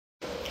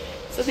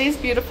So these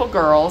beautiful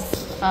girls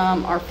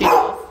are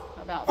females,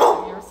 about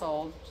 2 years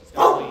old. She's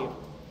going to leave.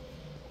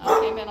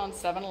 Came in on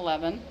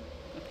 7-Eleven,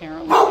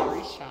 apparently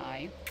very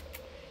shy.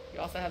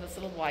 You also have this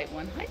little white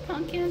one. Hi,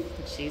 Pumpkin.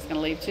 She's going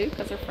to leave too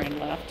because her friend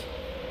left.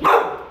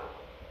 Oh,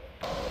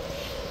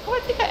 I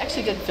think I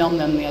actually did film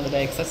them the other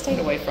day because I stayed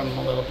away from them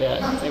a little bit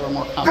because they were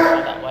more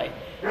comfortable that way.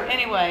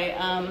 Anyway,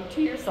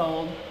 2 years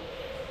old.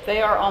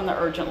 They are on the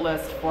urgent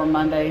list for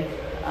Monday,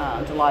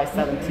 July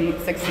 17th,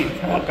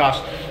 16th. Oh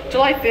gosh,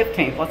 July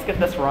 15th. Let's get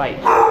this right.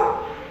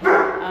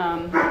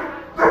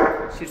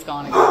 She's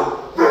gone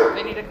again.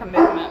 They need a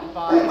commitment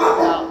by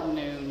about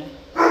noon.